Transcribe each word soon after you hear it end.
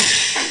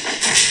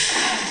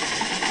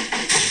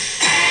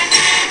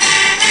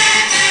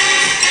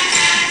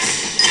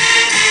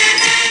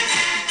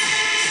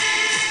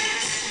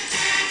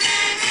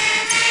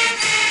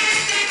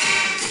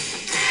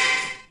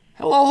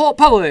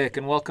Public,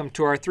 and welcome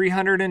to our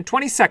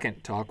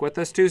 322nd Talk With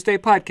Us Tuesday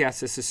podcast.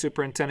 This is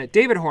Superintendent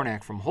David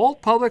Hornak from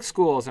Holt Public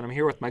Schools, and I'm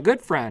here with my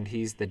good friend.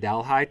 He's the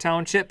Delhi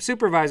Township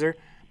Supervisor,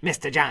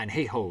 Mr. John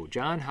Hey Holt.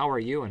 John, how are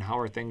you, and how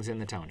are things in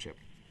the township?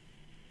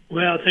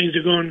 Well, things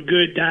are going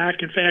good, Doc.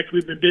 In fact,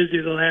 we've been busy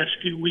the last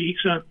few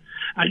weeks.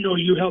 I know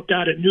you helped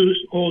out at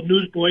Old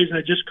Newsboys, and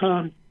I just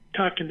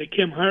talking to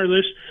Kim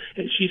Harless,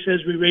 and she says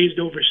we raised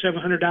over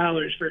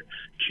 $700 for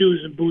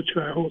shoes and boots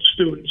for our whole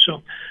students.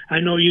 So I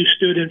know you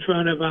stood in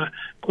front of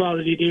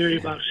Quality Dairy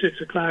about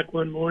 6 o'clock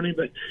one morning,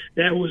 but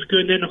that was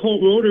good. And then the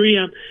whole Rotary,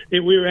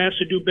 we were asked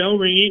to do bell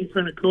ringing in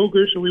front of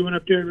Kroger, so we went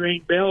up there and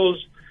rang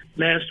bells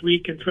last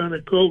week in front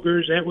of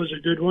Kroger's. That was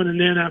a good one.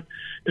 And then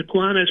the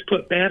Kiwanis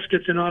put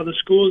baskets in all the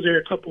schools there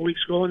a couple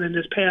weeks ago, and then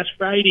this past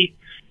Friday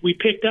we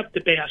picked up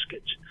the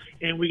baskets,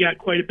 and we got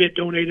quite a bit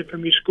donated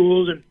from your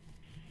schools, and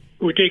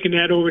we're taking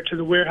that over to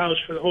the warehouse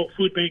for the whole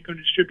food bank and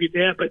distribute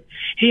that. But,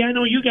 hey, I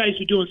know you guys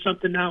are doing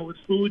something now with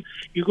food.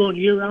 You're going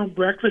year-round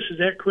breakfast. Is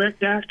that correct,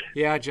 Doc?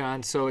 Yeah,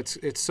 John. So it's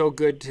so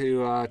good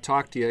to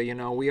talk to you. You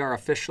know, we are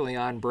officially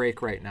on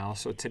break right now.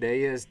 So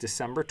today is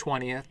December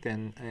 20th,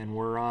 and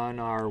we're on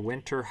our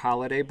winter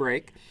holiday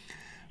break.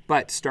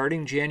 But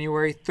starting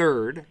January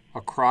 3rd,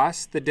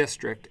 across the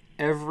district,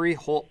 every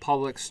Holt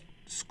Public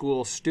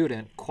School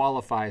student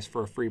qualifies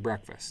for a free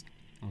breakfast.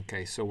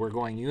 Okay, so we're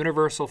going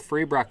universal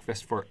free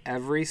breakfast for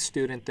every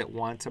student that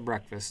wants a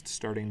breakfast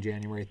starting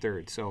January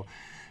 3rd. So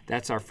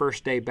that's our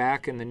first day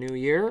back in the new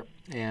year,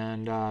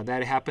 and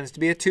that happens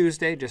to be a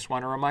Tuesday. Just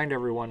want to remind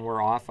everyone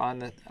we're off on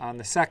the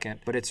 2nd,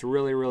 but it's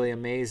really, really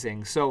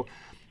amazing. So,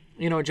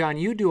 you know, John,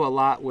 you do a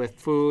lot with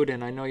food,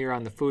 and I know you're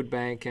on the food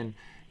bank, and,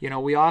 you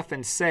know, we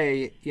often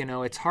say, you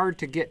know, it's hard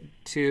to get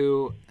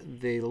to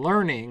the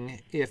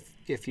learning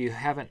if you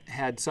haven't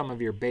had some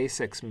of your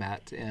basics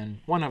met, and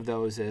one of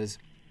those is,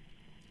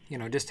 you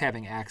know, just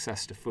having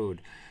access to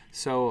food.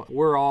 So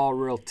we're all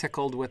real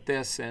tickled with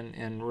this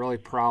and really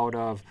proud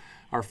of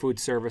our food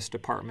service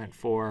department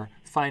for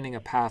finding a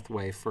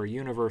pathway for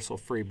universal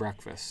free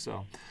breakfast.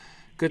 So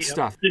good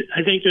stuff.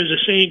 I think there's a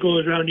saying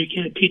goes around, you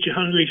can't teach a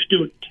hungry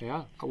student.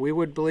 Yeah, we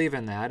would believe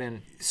in that.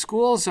 And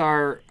schools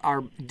are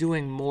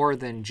doing more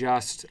than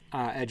just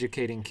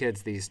educating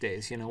kids these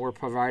days. You know, we're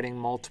providing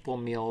multiple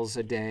meals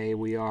a day.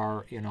 We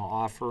are, you know,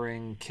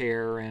 offering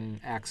care and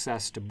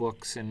access to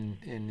books and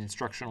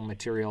instructional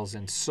materials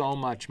and so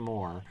much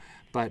more.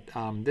 But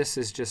this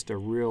is just a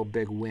real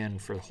big win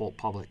for the Holt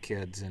Public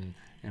kids, and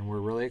we're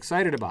really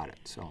excited about it.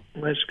 So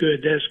That's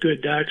good,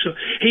 Doc. So,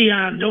 hey,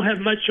 don't have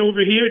much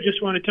over here.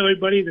 Just want to tell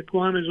everybody the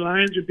Kiwanis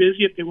Lions are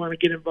busy if they want to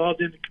get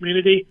involved in the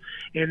community.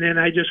 And then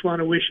I just want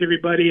to wish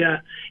everybody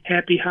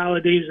happy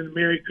holidays and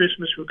Merry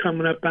Christmas. We're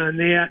coming up on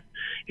that.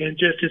 And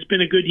just, it's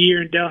been a good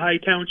year in Delhi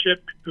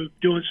Township. We're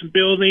doing some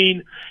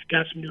building,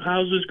 got some new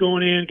houses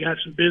going in, got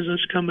some business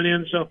coming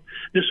in. So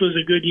this was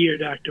a good year,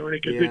 Dr.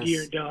 Hornak, a good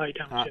year in Delhi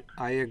Township.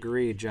 I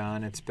agree,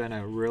 John. It's been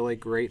a really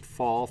great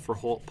fall for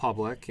Holt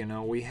Public. You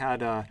know, we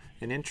had an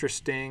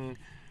interesting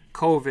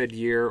COVID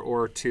year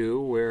or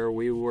two where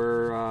we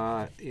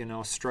were,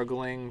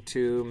 struggling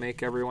to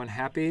make everyone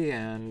happy.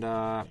 And,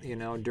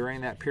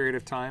 during that period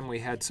of time, we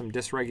had some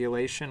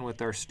dysregulation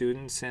with our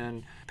students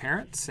and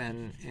parents.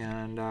 And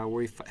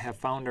we have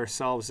found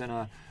ourselves in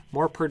a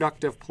more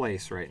productive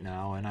place right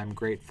now. And I'm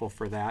grateful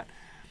for that.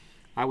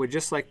 I would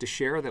just like to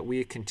share that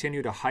we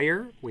continue to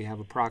hire. We have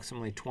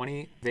approximately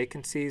 20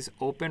 vacancies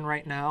open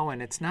right now,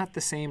 and it's not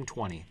the same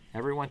 20.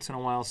 Every once in a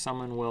while,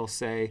 someone will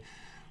say,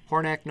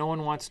 Hornak, no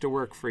one wants to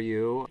work for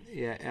you.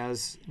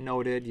 As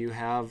noted, you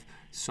have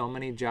so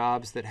many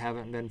jobs that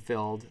haven't been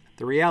filled.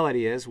 The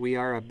reality is we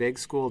are a big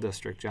school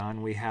district,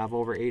 John. We have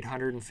over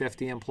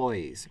 850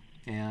 employees.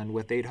 And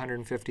with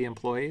 850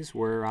 employees,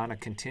 we're on a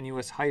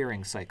continuous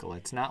hiring cycle.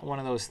 It's not one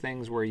of those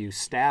things where you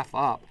staff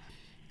up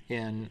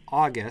in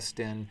August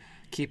and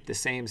keep the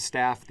same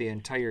staff the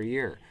entire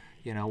year.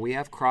 You know, we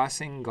have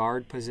crossing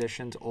guard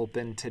positions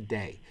open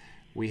today.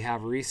 We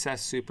have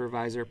recess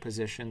supervisor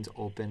positions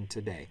open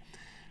today.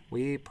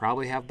 We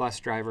probably have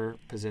bus driver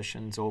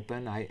positions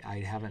open.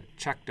 I haven't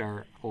checked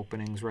our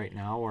openings right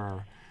now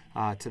or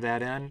to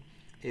that end.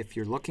 If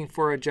you're looking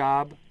for a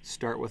job,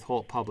 start with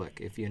Holt Public.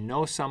 If you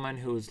know someone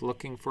who's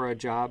looking for a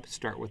job,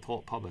 start with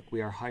Holt Public.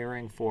 We are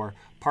hiring for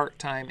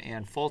part-time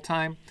and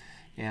full-time,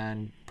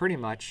 and pretty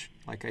much,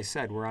 like I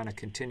said, we're on a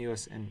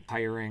continuous and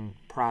hiring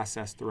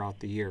process throughout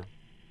the year.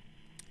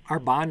 Our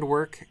bond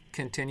work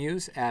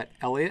continues at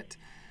Elliott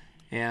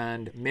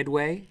and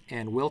Midway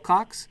and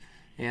Wilcox.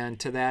 And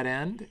to that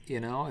end, you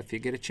know, if you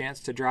get a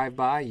chance to drive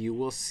by, you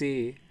will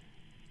see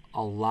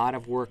a lot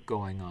of work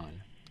going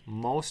on.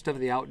 Most of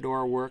the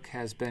outdoor work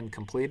has been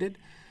completed.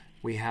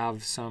 We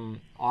have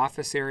some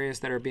office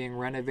areas that are being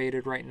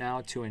renovated right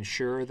now to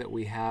ensure that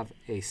we have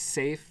a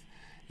safe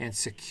and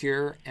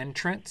secure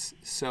entrance.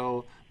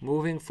 So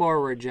moving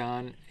forward,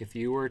 John, if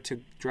you were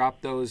to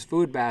drop those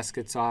food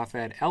baskets off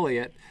at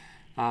Elliott,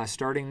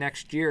 starting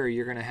next year,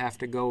 you're going to have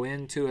to go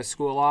into a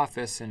school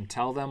office and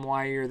tell them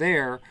why you're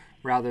there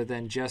rather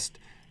than just,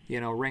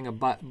 ring a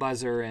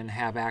buzzer and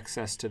have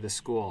access to the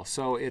school.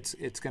 So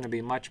it's going to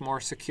be much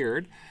more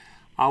secured.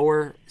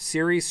 Our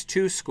Series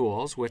 2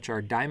 schools, which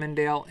are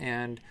Dimondale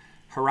and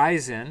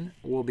Horizon,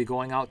 will be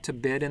going out to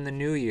bid in the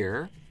new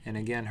year. And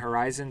again,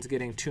 Horizon's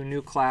getting 2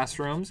 new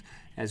classrooms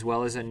as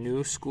well as a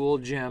new school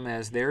gym,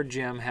 as their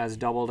gym has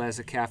doubled as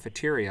a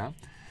cafeteria.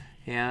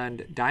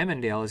 And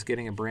Dimondale is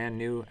getting a brand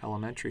new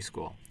elementary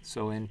school.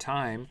 So in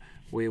time,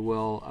 we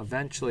will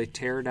eventually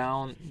tear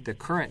down the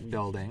current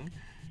building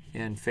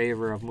in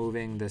favor of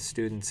moving the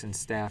students and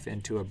staff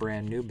into a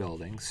brand new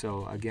building.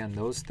 So again,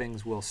 those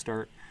things will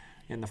start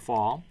in the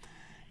fall.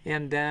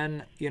 And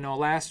then,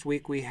 last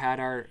week we had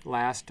our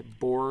last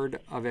Board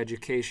of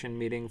Education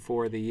meeting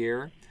for the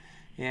year,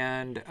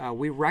 and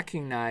we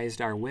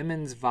recognized our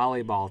women's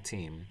volleyball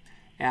team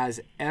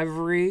as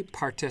every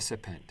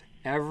participant,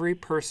 every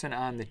person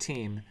on the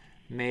team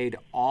made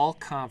all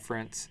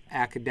conference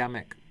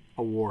academic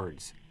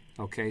awards.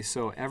 Okay,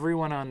 so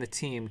everyone on the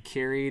team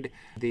carried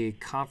the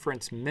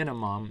conference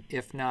minimum,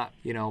 if not,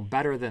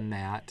 better than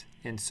that.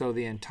 And so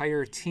the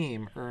entire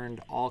team earned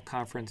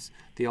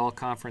the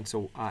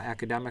all-conference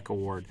academic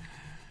award.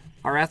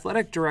 Our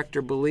athletic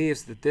director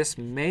believes that this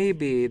may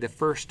be the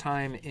first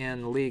time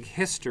in league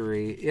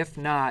history, if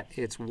not,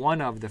 it's one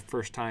of the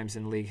first times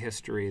in league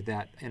history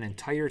that an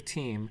entire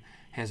team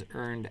has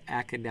earned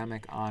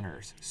academic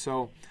honors.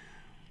 So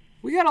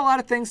we got a lot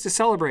of things to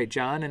celebrate,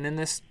 John, and in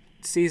this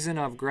season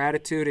of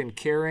gratitude and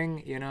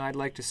caring, I'd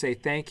like to say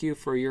thank you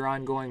for your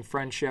ongoing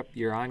friendship,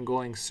 your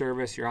ongoing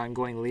service, your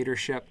ongoing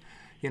leadership.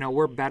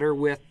 We're better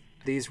with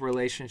these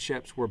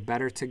relationships. We're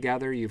better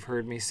together. You've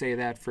heard me say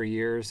that for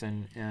years,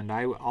 and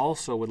I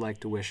also would like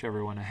to wish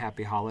everyone a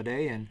happy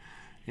holiday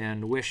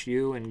and wish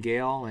you and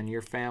Gail and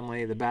your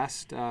family the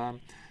best.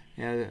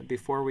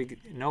 Before we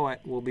know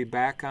it, we'll be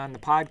back on the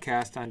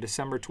podcast on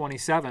December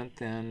 27th,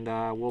 and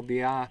we'll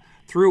be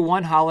through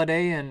one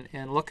holiday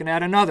and looking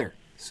at another.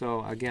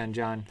 So again,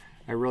 John,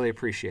 I really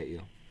appreciate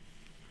you.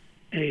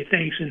 Hey,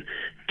 thanks. And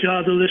to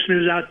all the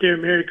listeners out there,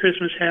 Merry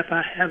Christmas, have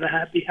a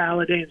happy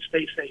holiday, and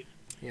stay safe.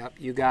 Yep,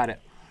 you got it.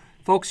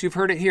 Folks, you've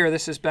heard it here.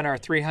 This has been our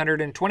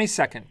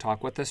 322nd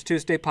Talk With Us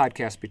Tuesday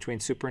podcast between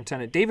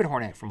Superintendent David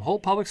Hornak from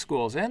Holt Public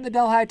Schools and the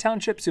Delhi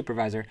Township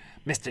Supervisor,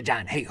 Mr.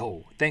 John Hey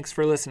Holt. Thanks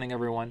for listening,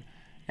 everyone,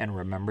 and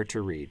remember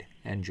to read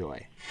and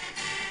joy.